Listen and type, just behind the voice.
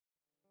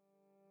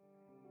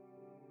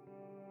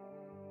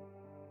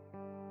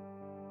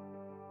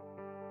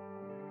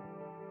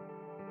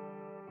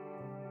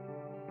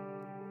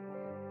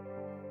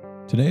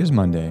Today is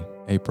Monday,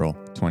 April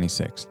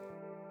 26th.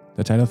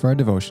 The title for our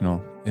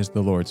devotional is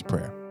The Lord's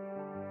Prayer.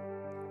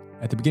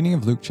 At the beginning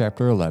of Luke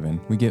chapter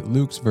 11, we get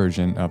Luke's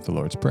version of the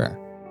Lord's Prayer.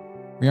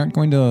 We aren't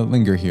going to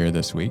linger here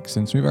this week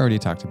since we've already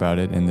talked about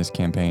it in this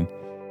campaign,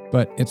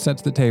 but it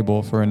sets the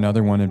table for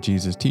another one of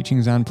Jesus'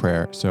 teachings on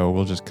prayer, so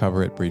we'll just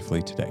cover it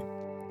briefly today.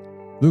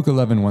 Luke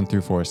 11,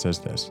 1-4 says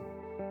this: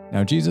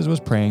 Now Jesus was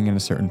praying in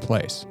a certain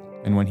place,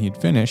 and when he'd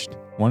finished,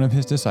 one of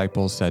his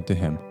disciples said to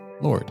him,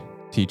 Lord,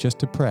 teach us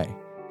to pray,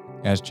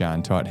 as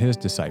John taught his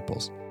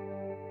disciples.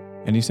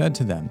 And he said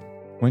to them,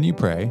 When you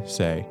pray,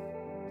 say,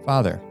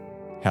 Father,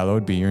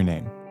 hallowed be your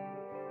name.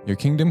 Your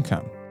kingdom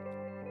come.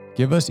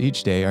 Give us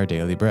each day our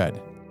daily bread,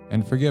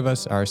 and forgive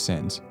us our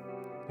sins,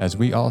 as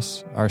we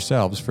also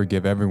ourselves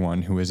forgive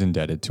everyone who is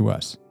indebted to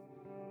us.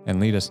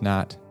 And lead us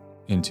not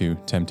into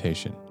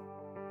temptation.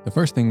 The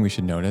first thing we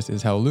should notice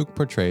is how Luke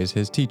portrays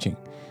his teaching.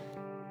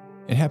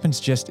 It happens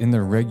just in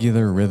the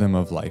regular rhythm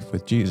of life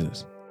with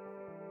Jesus.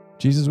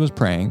 Jesus was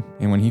praying,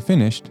 and when he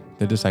finished,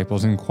 the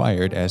disciples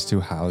inquired as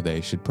to how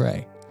they should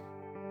pray.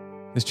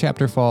 This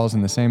chapter falls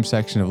in the same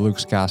section of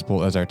Luke's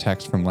gospel as our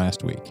text from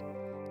last week.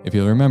 If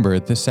you'll remember,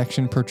 this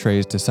section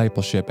portrays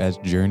discipleship as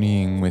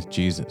journeying with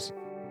Jesus.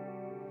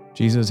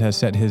 Jesus has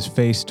set his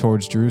face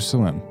towards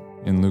Jerusalem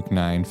in Luke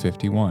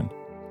 9:51.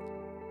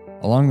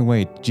 Along the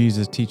way,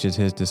 Jesus teaches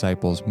his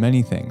disciples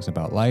many things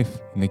about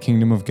life and the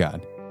kingdom of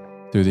God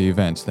through the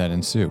events that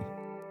ensue.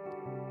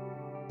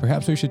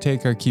 Perhaps we should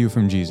take our cue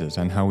from Jesus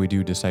on how we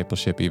do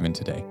discipleship even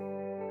today.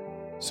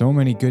 So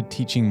many good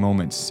teaching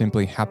moments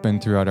simply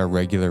happen throughout our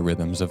regular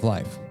rhythms of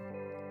life.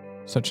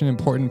 Such an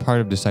important part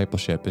of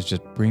discipleship is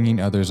just bringing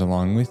others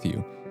along with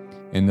you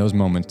in those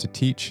moments to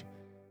teach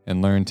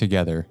and learn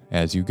together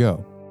as you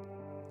go.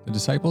 The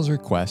disciples'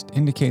 request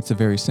indicates a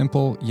very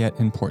simple yet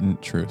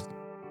important truth.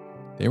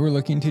 They were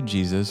looking to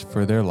Jesus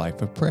for their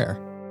life of prayer.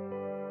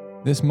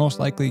 This most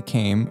likely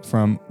came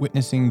from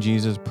witnessing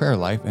Jesus' prayer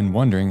life and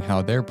wondering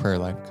how their prayer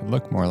life could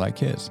look more like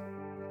his.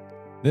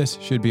 This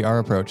should be our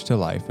approach to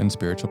life and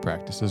spiritual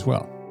practice as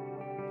well.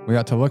 We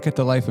ought to look at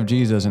the life of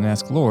Jesus and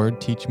ask, Lord,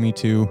 teach me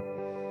to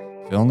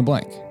fill in the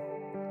blank.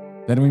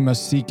 Then we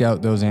must seek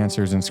out those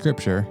answers in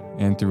Scripture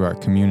and through our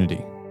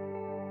community.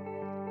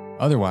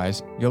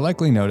 Otherwise, you'll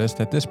likely notice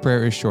that this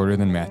prayer is shorter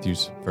than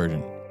Matthew's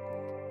version,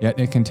 yet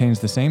it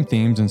contains the same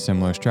themes and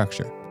similar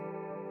structure.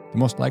 The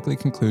most likely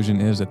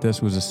conclusion is that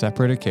this was a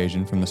separate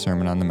occasion from the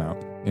Sermon on the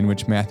Mount, in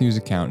which Matthew's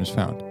account is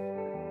found.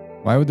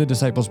 Why would the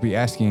disciples be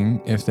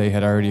asking if they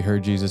had already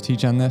heard Jesus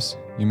teach on this,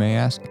 you may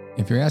ask?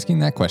 If you're asking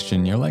that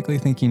question, you're likely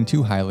thinking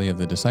too highly of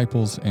the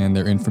disciples and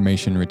their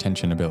information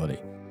retention ability.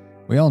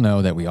 We all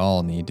know that we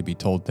all need to be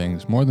told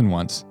things more than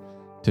once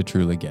to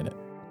truly get it.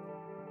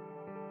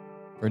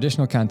 For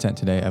additional content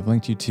today, I've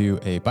linked you to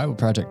a Bible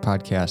Project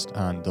podcast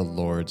on the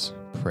Lord's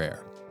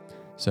Prayer.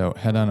 So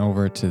head on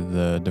over to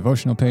the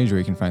devotional page where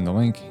you can find the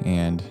link,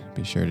 and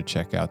be sure to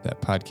check out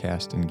that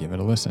podcast and give it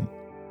a listen.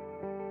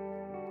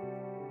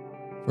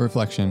 For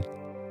reflection,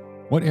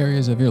 what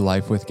areas of your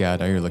life with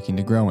God are you looking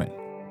to grow in?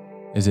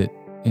 Is it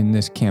in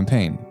this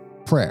campaign,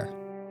 prayer,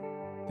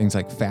 things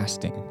like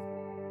fasting?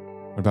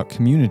 What about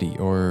community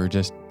or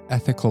just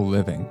ethical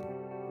living?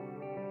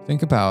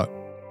 Think about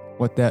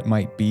what that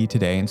might be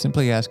today and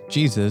simply ask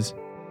Jesus,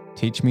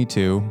 teach me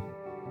to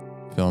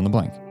fill in the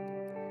blank.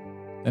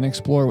 Then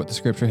explore what the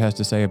Scripture has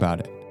to say about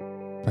it.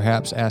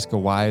 Perhaps ask a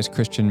wise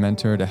Christian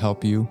mentor to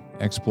help you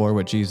explore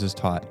what Jesus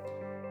taught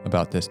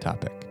about this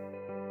topic.